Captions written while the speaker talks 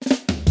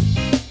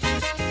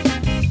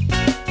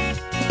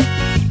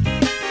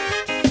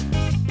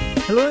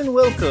Hello and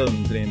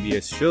welcome to the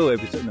MBS show,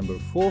 episode number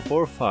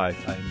 445.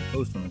 I'm your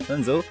host,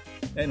 Senzo,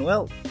 and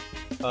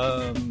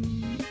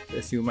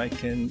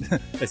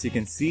as you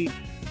can see,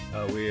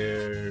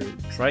 we're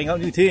trying out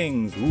new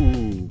things.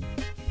 Ooh,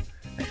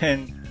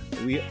 and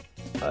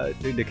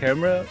the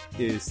camera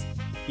is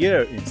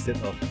here instead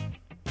of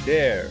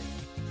there,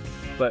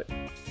 but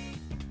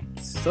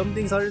some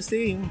things are the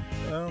same.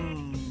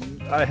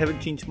 I haven't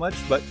changed much,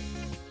 but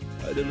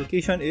the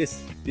location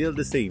is still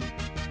the same.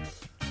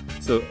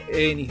 So,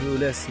 anywho,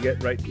 let's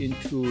get right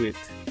into it.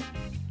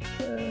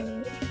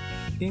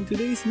 In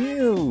today's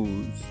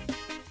news,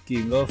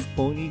 Game Love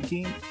Pony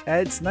game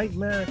adds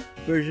Nightmare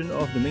version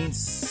of the main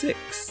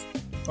 6.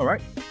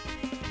 Alright.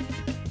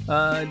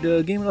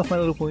 The Game Love My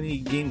Little Pony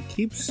game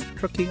keeps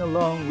trucking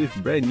along with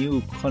brand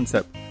new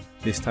concept.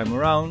 This time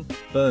around,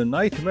 a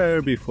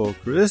Nightmare Before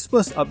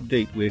Christmas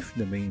update with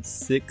the main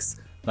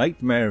 6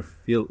 Nightmare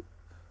filled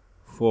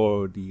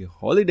for the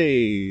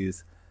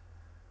holidays.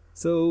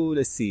 So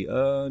let's see.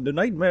 The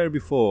Nightmare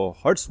Before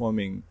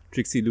Heartswarming,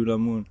 Trixie Luna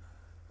Moon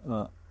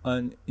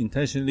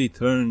unintentionally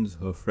turns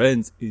her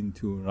friends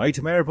into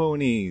nightmare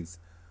ponies.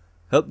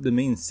 Help the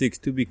main 6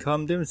 to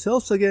become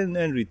themselves again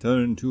and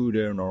return to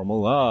their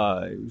normal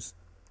lives.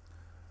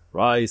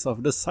 Rise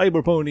of the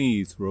Cyber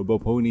Ponies. Robo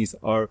Ponies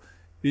are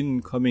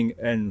incoming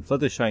and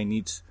Fluttershy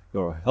needs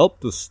your help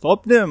to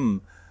stop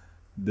them.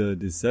 The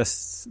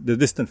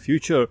distant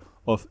future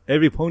of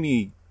every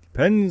pony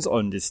depends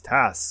on this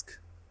task.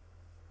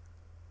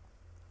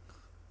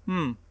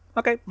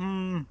 Okay.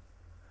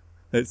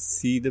 Let's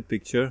see the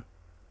picture.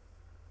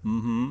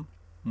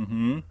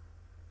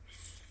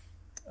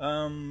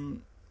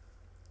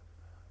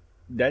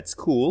 That's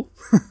cool.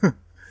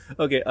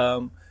 Okay,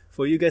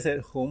 for you guys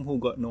at home who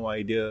got no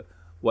idea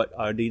what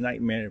are the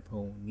Nightmare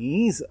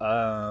Ponies,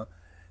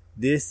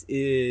 this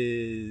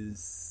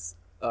is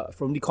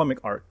from the comic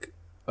arc.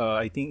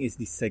 I think it's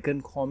the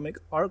second comic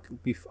arc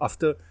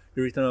after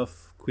the return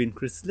of Queen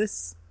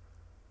Chrysalis.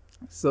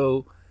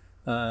 So,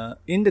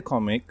 in the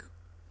comic,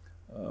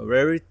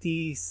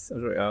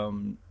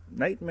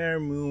 Nightmare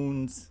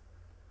Moon's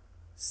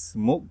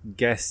smoke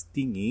gas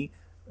thingy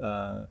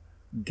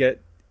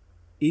get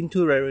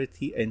into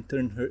Rarity and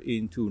turn her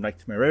into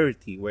Nightmare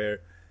Rarity,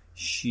 where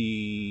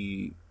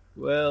she,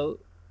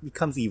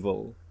 becomes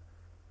evil.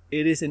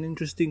 It is an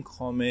interesting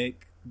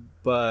comic,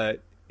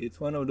 but it's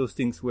one of those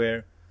things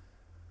where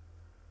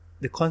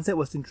the concept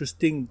was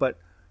interesting, but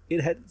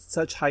it had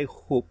such high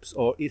hopes,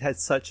 or it had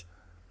such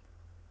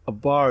a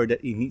bar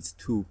that it needs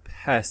to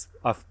pass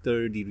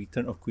after the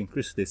return of Queen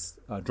Chrysalis,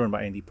 drawn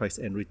by Andy Price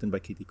and written by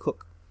Katie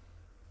Cook.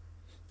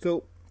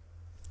 So,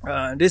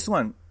 this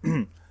one,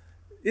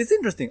 it's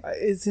interesting.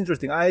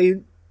 I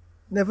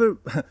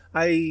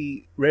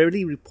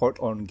rarely report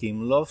on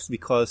game loves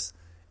because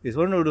it's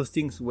one of those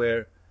things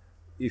where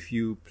if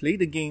you play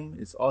the game,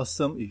 it's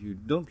awesome. If you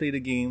don't play the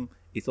game,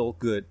 it's all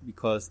good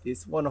because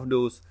it's one of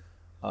those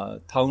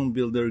town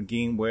builder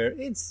game where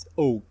it's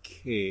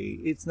okay.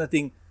 It's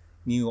nothing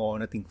new or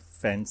nothing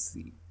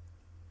fancy.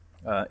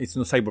 It's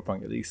no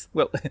cyberpunk at least.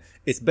 Well,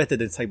 it's better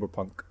than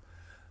cyberpunk,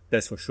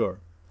 that's for sure.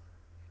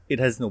 It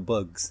has no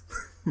bugs,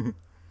 and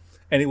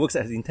it works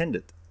as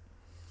intended.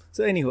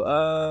 So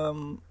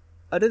anywho,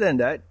 other than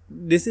that,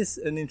 this is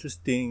an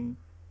interesting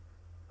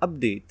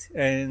update,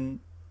 and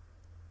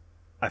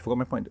I forgot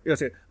my point.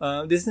 This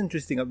is an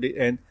interesting update,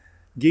 and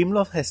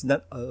Gameloft has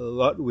done a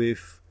lot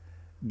with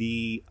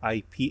the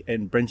IP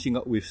and branching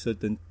out with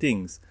certain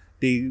things.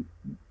 They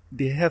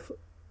have,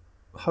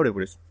 how do I put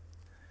this?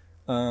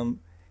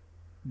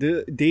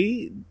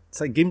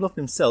 Gameloft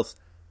themselves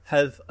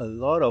have a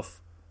lot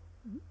of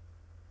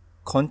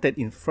content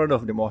in front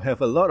of them, or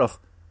have a lot of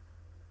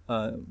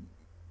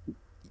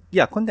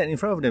content in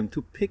front of them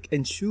to pick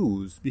and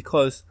choose,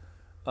 because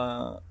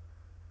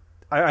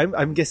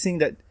I'm guessing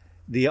that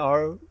they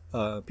are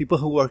people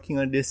who are working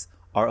on this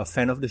are a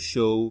fan of the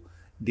show.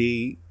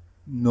 They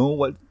know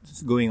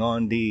what's going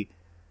on. They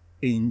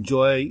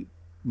enjoy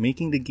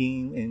making the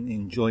game and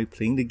enjoy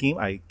playing the game.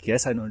 I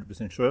guess I'm not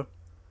 100% sure.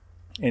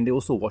 And they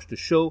also watch the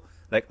show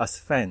like us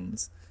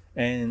fans.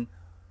 And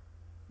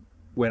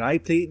when I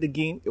played the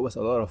game, it was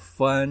a lot of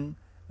fun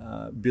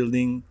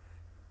building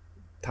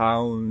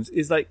towns.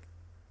 It's like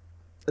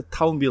a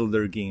town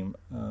builder game.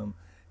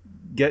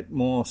 Get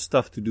more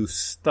stuff to do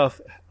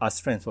stuff,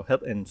 ask friends for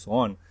help, and so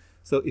on.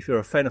 So if you're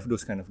a fan of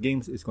those kind of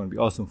games, it's going to be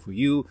awesome for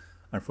you.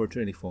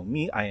 Unfortunately for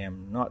me, I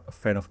am not a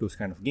fan of those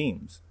kind of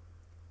games.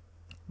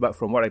 But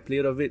from what I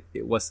played of it,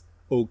 it was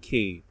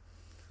okay.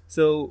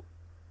 So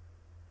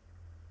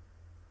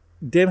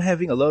them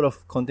having a lot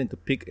of content to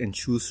pick and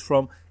choose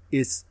from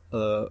is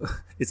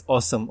it's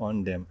awesome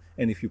on them.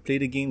 And if you play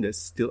the game, that's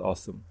still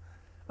awesome.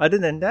 Other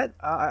than that,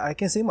 I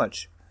can't say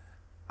much.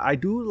 I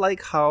do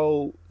like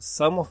how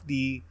some of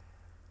the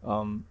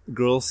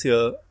girls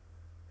here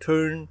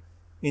turn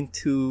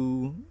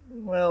into,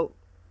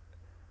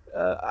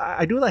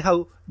 I do like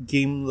how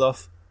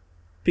Gameloft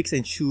picks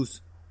and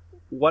choose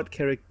what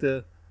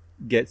character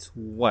gets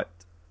what.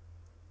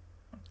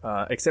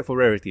 Except for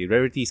Rarity.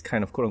 Rarity is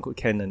kind of quote-unquote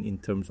canon in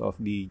terms of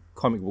the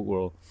comic book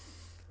world.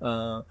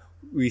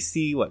 We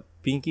see what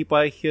Pinkie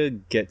Pie here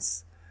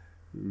gets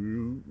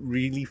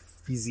really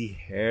frizzy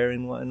hair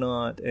and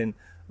whatnot, and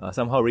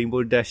somehow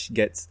Rainbow Dash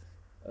gets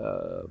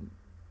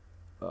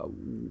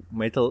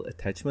metal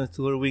attachments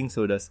to her wings.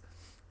 So does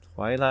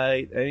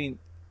Twilight. I mean,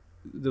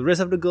 the rest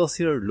of the girls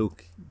here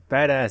look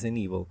badass and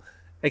evil,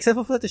 except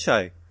for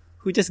Fluttershy,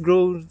 who just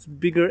grows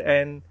bigger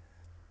and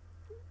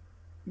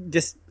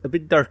just a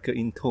bit darker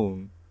in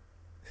tone.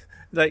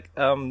 Like,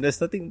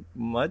 there's nothing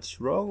much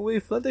wrong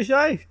with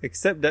Fluttershy,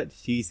 except that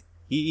she's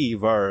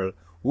evil.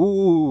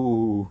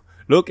 Ooh,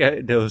 look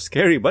at those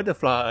scary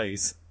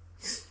butterflies.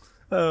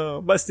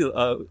 But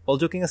still, all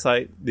joking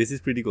aside, this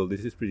is pretty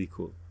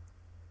cool.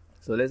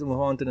 So let's move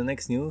on to the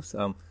next news.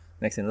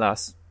 Next and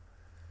last.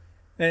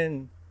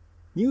 And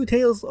New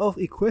Tales of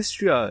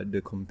Equestria,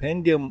 the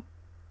Compendium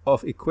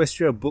of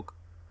Equestria book,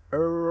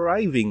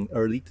 arriving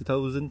early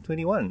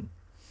 2021.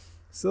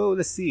 So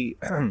let's see.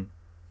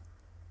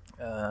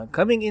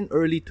 Coming in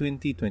early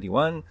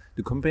 2021,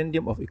 the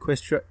Compendium of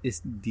Equestria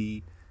is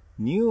the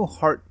new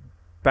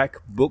hardback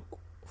book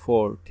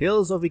for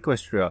Tales of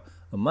Equestria,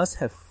 a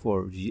must-have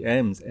for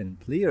GMs and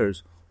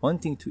players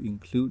wanting to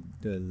include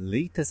the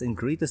latest and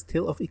greatest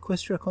Tale of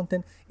Equestria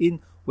content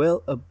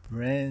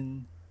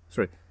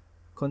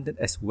content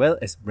as well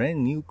as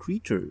brand new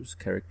creatures,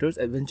 characters,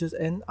 adventures,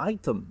 and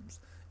items.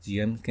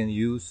 GMs can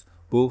use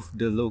both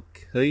the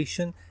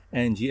location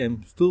and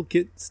GM's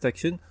toolkit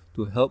section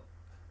to help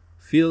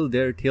fill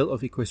their Tale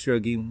of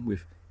Equestria game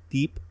with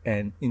deep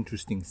and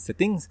interesting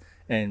settings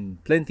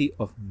and plenty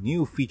of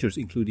new features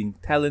including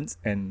talents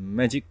and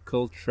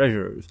magical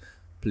treasures.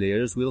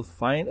 Players will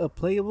find a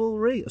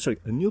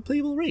new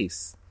playable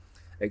race,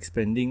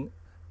 expanding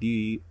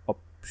the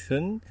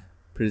option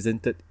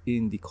presented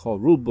in the core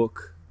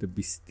rulebook, the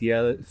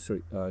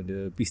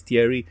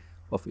Bestiary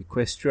of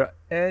Equestria,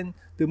 and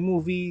the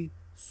movie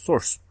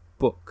source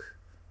book.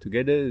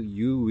 Together,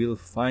 you will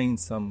find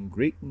some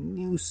great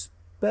new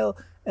spell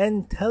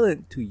and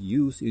talent to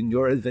use in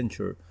your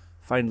adventure.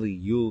 Finally,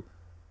 you'll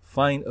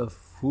find a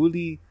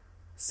fully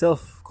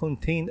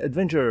self-contained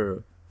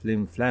adventure.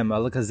 Flim Flam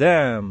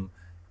Alakazam.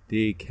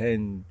 They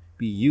can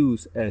be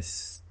used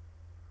as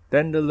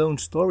standalone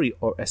story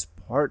or as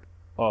part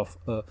of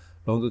a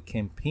longer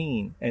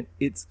campaign, and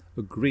it's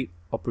a great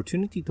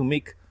opportunity to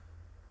make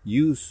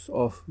use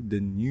of the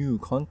new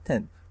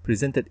content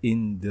presented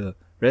in the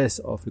rest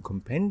of the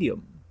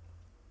compendium.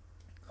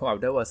 Wow,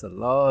 that was a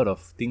lot of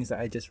things that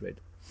I just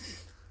read.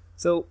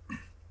 So,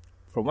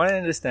 from what I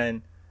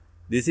understand,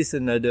 this is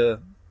another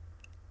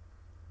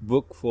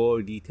book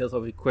for the Tales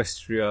of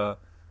Equestria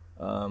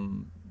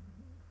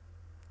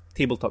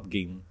tabletop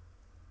game.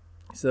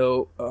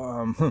 So,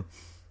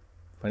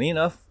 funny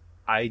enough,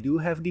 I do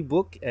have the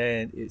book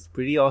and it's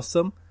pretty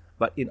awesome.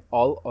 But in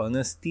all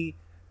honesty,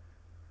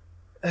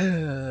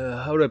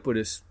 how do I put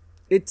this?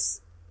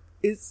 It's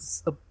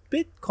a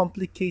bit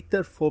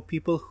complicated for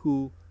people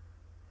who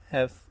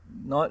have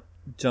not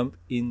jumped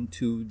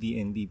into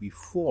D&D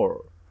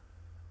before.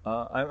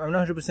 I'm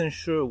not 100%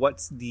 sure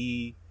what's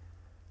the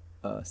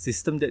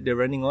system that they're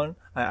running on.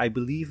 I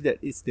believe that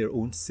it's their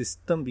own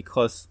system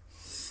because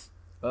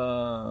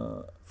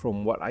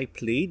from what I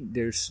played,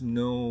 there's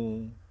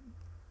no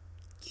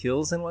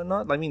kills and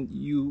whatnot. I mean,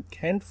 you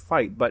can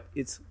fight, but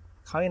it's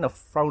kind of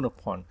frowned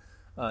upon.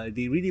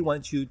 They really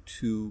want you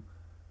to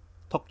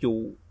talk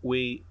your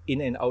way in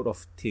and out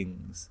of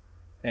things.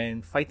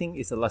 And fighting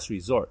is a last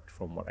resort,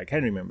 from what I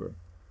can remember.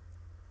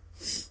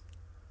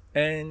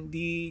 And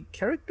the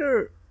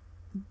character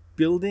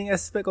building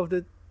aspect of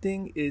the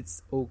thing,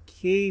 it's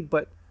okay,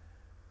 but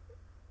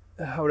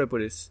how would I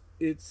put this?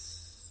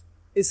 It's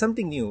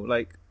something new.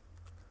 Like,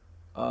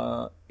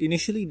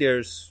 initially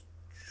there's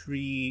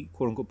 3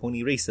 quote-unquote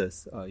pony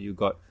races. You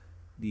got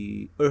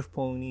the Earth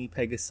Pony,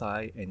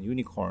 Pegasi, and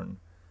Unicorn.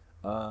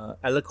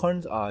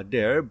 Alicorns are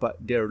there, but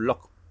they're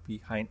locked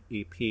behind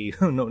a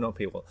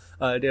paywall.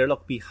 They're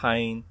locked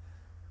behind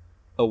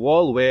a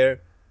wall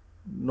where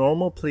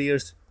normal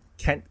players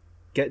can't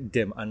get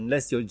them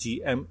unless your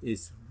GM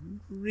is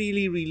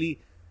really, really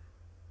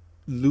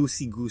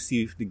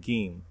loosey-goosey with the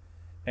game.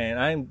 And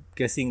I'm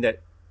guessing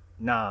that,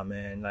 nah,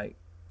 man, like,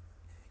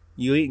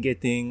 you ain't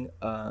getting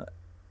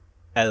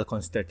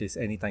Alicon status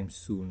anytime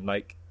soon.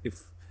 Like,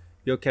 if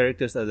your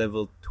characters are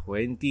level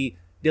 20,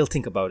 they'll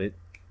think about it.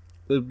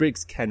 It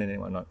breaks canon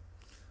and whatnot.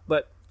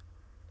 But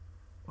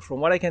from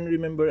what I can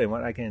remember and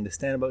what I can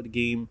understand about the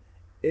game,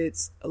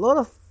 it's a lot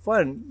of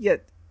fun,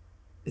 yet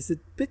it's a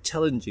bit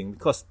challenging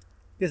because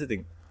here's the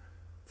thing.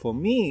 For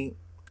me,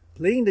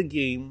 playing the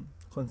game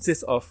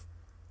consists of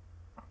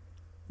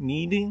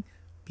needing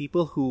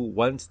people who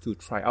want to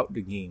try out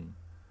the game.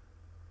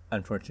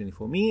 Unfortunately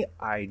for me,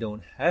 I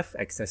don't have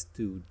access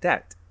to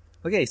that.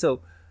 Okay,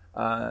 so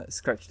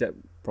scratch that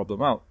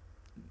problem out.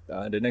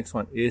 The next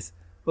one is,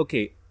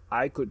 okay,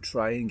 I could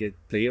try and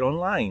play it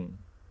online.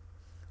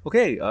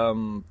 Okay,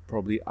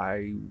 probably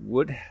I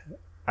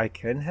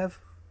can have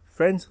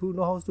friends who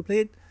know how to play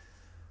it,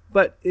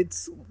 but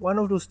it's one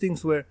of those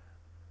things where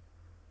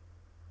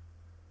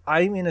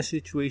I'm in a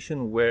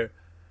situation where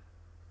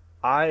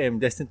I am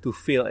destined to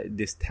fail at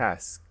this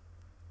task.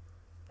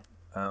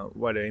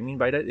 What I mean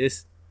by that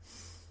is,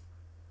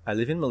 I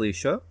live in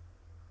Malaysia,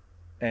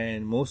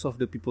 and most of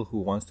the people who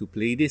wants to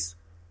play this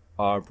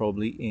are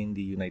probably in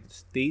the United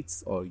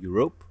States or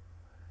Europe,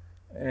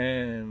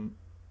 and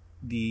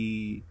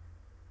the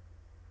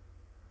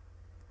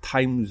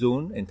time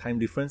zone and time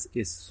difference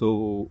is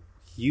so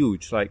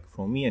huge. Like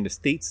for me and the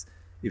States,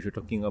 if you're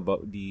talking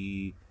about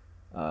the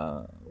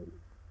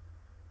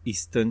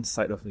eastern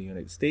side of the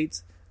United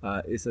States,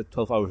 it's a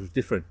 12 hours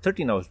difference,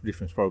 13 hours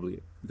difference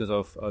probably, because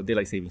of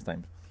daylight savings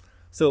time.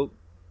 So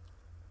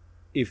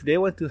if they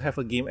want to have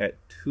a game at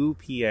 2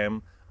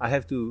 p.m., I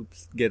have to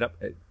get up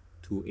at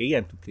 2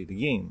 a.m. to play the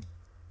game.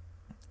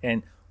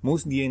 And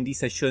most D&D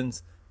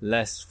sessions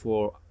last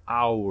for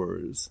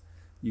hours.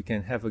 You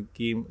can have a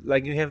game,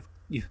 like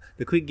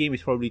the quick game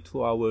is probably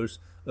 2 hours.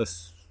 A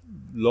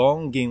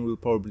long game will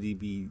probably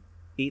be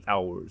 8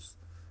 hours.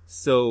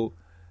 So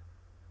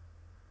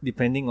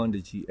depending on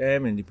the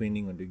GM and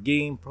depending on the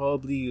game,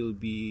 probably it'll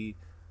be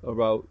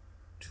about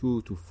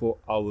 2 to 4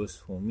 hours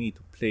for me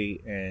to play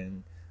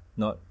and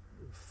not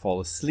fall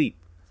asleep.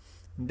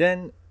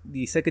 Then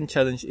the second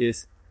challenge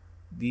is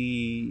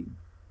the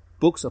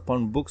books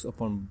upon books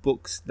upon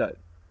books that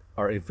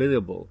are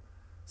available.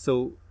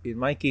 So in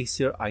my case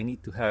here, I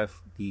need to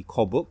have the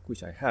core book,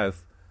 which I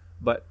have,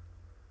 but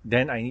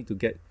then I need to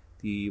get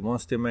the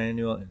monster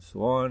manual and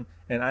so on.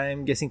 And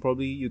I'm guessing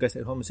probably you guys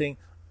at home are saying,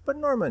 but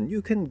Norman,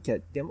 you can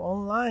get them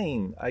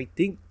online. I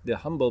think the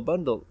Humble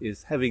Bundle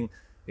is having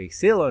a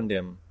sale on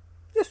them.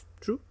 Yes,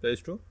 true, that is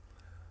true.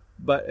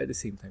 But at the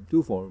same time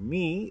too, for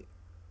me,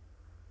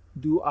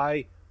 do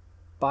I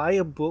buy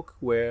a book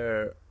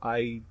where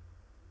I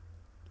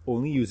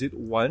only use it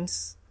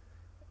once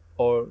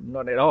or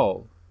not at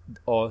all,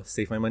 or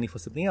save my money for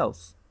something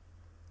else?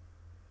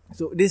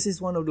 So this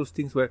is one of those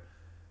things where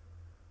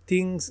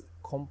things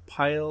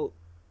compile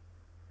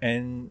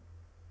and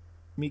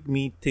make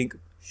me think,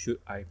 should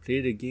I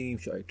play the game?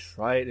 Should I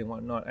try it and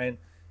whatnot? And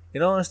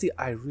in all honesty,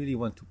 I really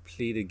want to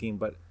play the game,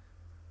 but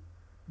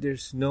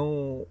there's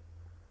no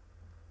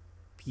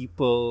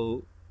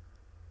people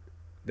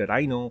that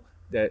I know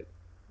that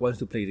wants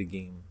to play the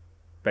game.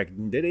 Back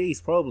in the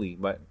days, probably,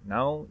 but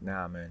now,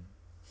 nah, man.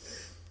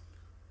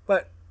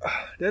 But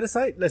that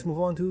aside, let's move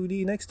on to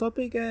the next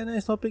topic. And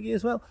next topic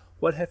is, well,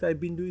 what have I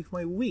been doing for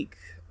my week?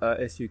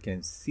 As you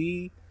can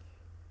see,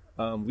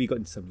 we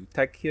got some new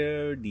tech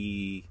here.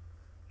 The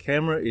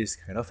camera is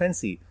kind of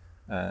fancy.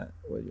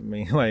 What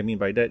I mean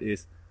by that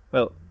is,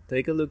 well,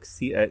 take a look,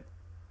 see at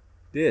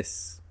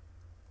this.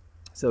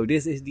 So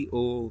this is the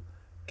old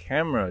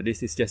camera.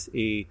 This is just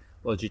a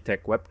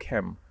Logitech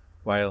webcam,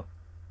 while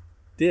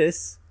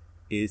this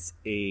is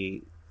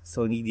a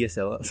Sony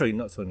DSLR. Sorry,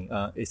 not Sony.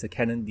 It's a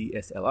Canon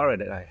DSLR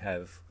that I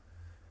have,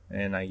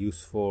 and I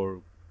use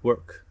for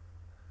work.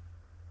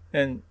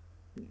 And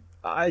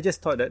I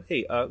just thought that,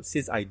 hey,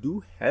 since I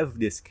do have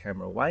this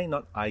camera, why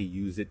not I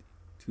use it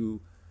to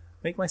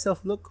make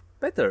myself look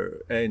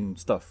better and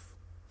stuff?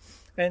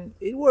 And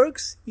it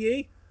works,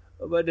 yay!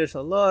 But there's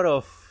a lot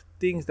of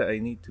things that I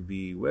need to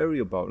be wary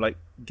about. Like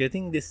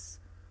getting this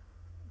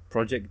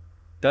project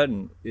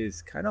done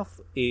is kind of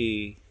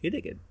a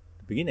headache at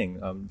the beginning.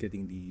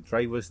 Getting the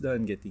drivers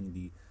done, getting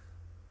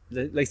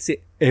the, let's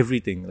say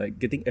everything. Like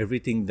getting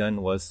everything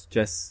done was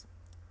just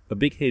a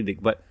big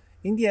headache. But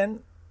in the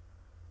end,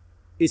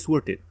 it's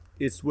worth it.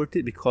 It's worth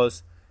it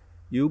because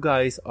you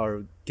guys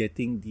are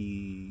getting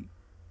the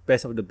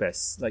best of the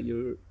best. Like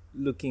you're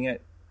looking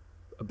at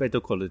a better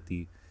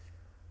quality.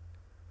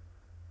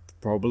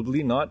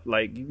 Probably not.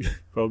 Like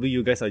probably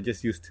you guys are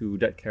just used to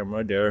that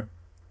camera there.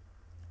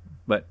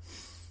 But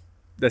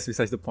that's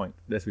besides the point.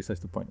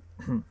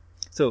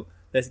 So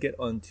let's get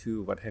on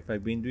to what have I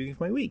been doing with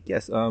my week.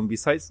 Yes.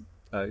 Besides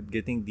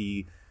getting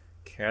the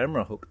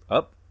camera hooked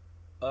up,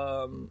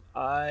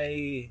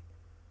 I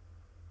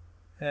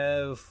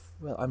have.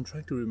 Well, I'm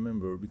trying to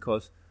remember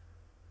because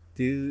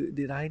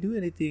did I do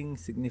anything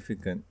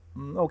significant?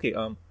 Okay.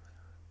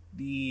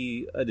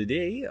 The other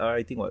day,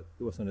 I think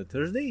it was on a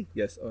Thursday.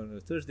 Yes, on a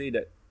Thursday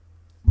that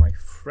my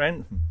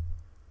friend.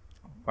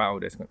 Wow,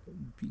 that's going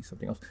to be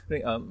something else.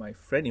 My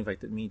friend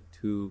invited me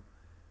to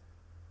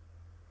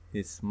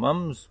his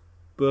mom's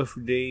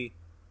birthday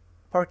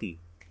party.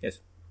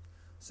 Yes.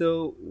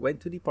 So,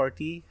 went to the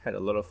party, had a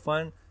lot of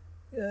fun,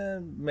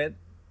 met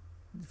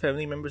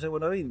family members and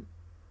whatnot.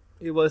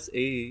 It was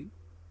a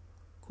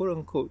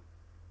quote-unquote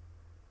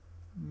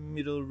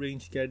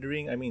middle-range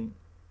gathering. I mean,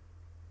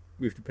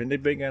 with the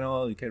pandemic and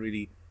all, you can't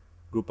really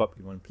group up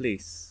in one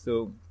place.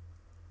 So,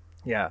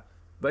 yeah.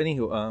 But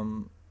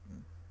anywho,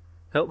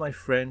 helped my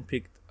friend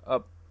pick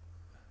up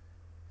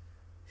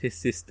his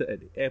sister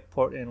at the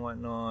airport and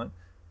whatnot.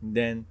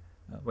 Then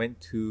went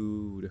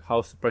to the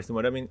house, surprised them.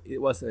 I mean,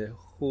 it was a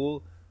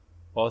whole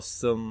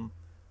awesome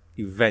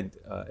event.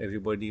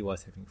 Everybody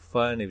was having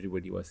fun.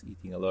 Everybody was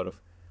eating a lot of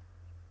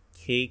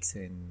cakes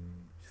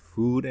and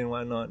food and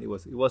whatnot. It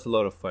was a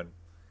lot of fun.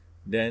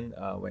 Then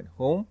went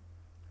home,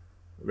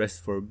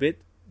 rest for a bit,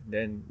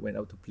 then went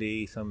out to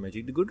play some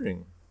Magic the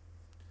Gathering.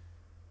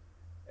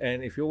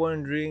 And if you're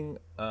wondering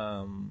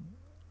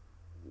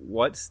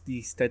what's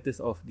the status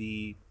of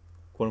the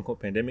quote-unquote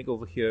pandemic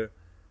over here,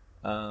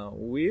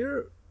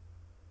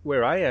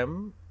 where I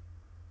am,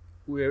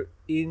 we're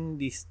in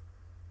the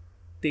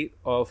state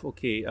of,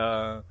 okay,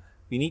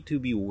 we need to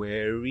be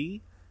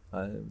wary,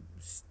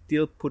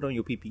 still put on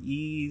your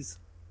PPEs,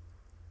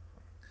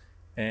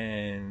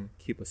 and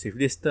keep a safe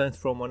distance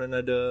from one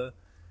another,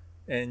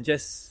 and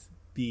just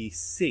be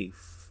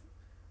safe.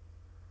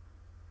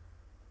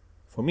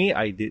 For me,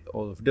 I did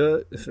all of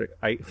those.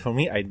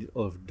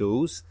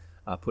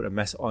 Put a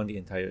mask on the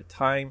entire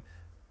time.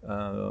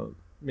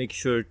 Make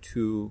sure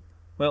to,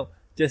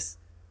 just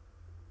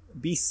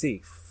be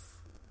safe.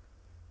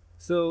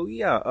 So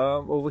yeah,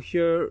 over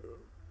here,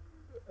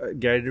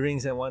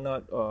 gatherings and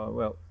whatnot.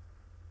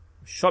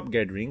 Shop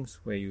gatherings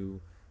where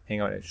you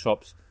hang out at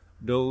shops.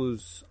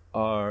 Those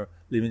are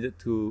limited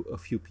to a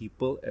few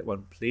people at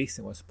one place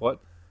in one spot.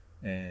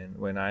 And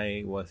when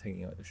I was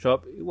hanging out at the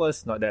shop, it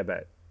was not that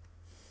bad.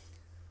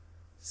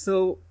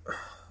 So,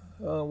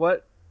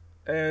 what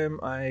am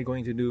I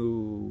going to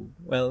do?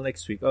 Well,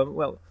 next week.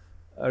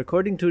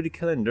 According to the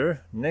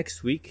calendar,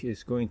 next week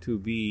is going to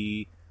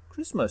be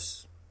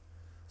Christmas.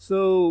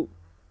 So,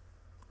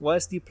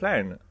 what's the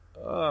plan?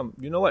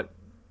 You know what?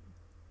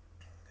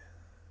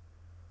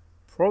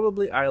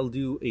 Probably I'll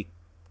do a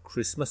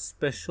Christmas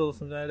special,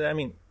 something like that. I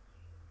mean,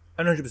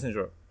 I'm not 100%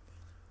 sure.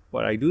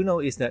 What I do know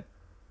is that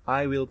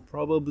I will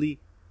probably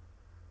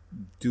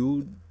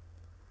do...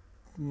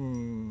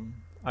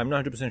 I'm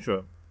not 100%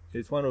 sure.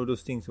 It's one of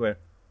those things where,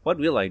 what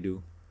will I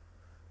do?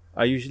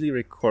 I usually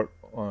record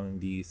on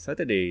the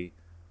Saturday,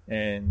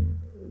 and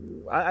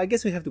I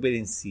guess we have to wait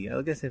and see.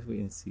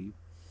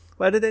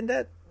 But other than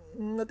that,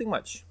 nothing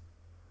much.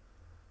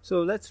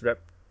 So let's wrap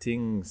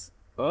things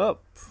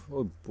up.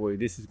 Oh boy,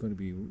 this is going to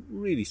be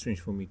really strange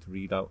for me to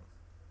read out.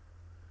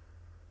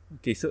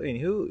 Okay, so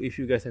anywho, if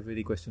you guys have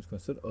any questions,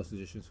 concerns, or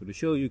suggestions for the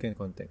show, you can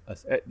contact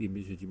us at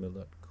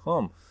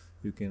thembs@gmail.com.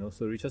 You can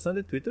also reach us on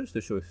the Twitters.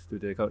 The show's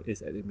Twitter account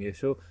is at MBS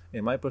Show,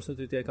 and my personal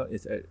Twitter account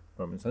is at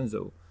Ramen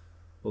Sanzo.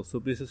 Also,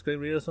 please subscribe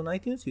and rate us on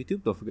iTunes,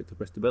 YouTube. Don't forget to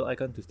press the bell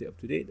icon to stay up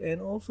to date,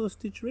 and also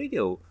Stitch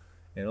Radio,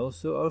 and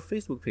also our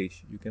Facebook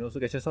page. You can also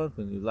catch us on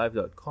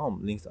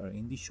live.com. Links are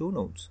in the show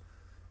notes.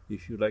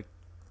 If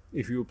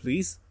you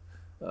please,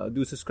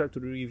 do subscribe to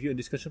the Review and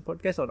Discussion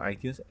podcast on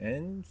iTunes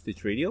and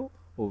Stitch Radio.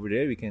 Over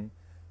there, we can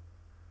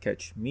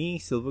catch me,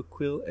 Silver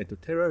Quill, and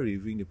Totera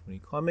reviewing the Pony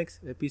Comics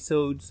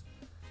episodes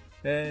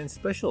and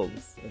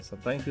specials. And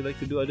sometimes we like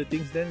to do other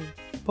things than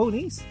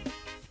ponies.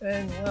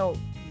 And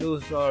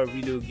those are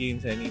video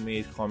games,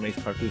 animes, comics,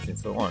 cartoons, and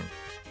so on.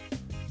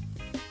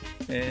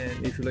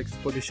 And if you'd like to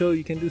support the show,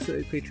 you can do so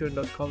at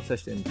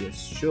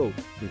patreon.com/MBSShow.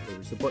 With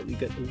every support, you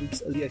get a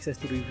week's early access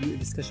to Review and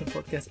Discussion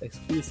podcast,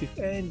 exclusive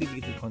and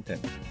dedicated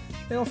content.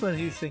 And also a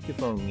huge thank you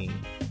from me.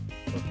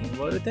 Talking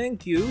about the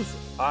thank yous,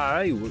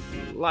 I would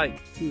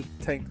like to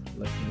thank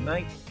Lucky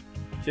Knight,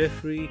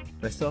 Jeffrey,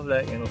 Best of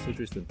Black, and also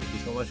Tristan. Thank you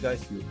so much,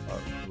 guys. You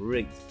are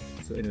great.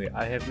 So anyway,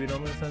 I have been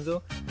Roman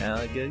Sanzo, and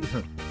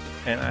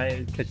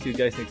I'll catch you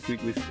guys next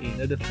week with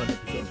another fun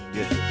episode of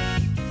MBS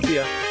Show. See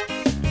ya.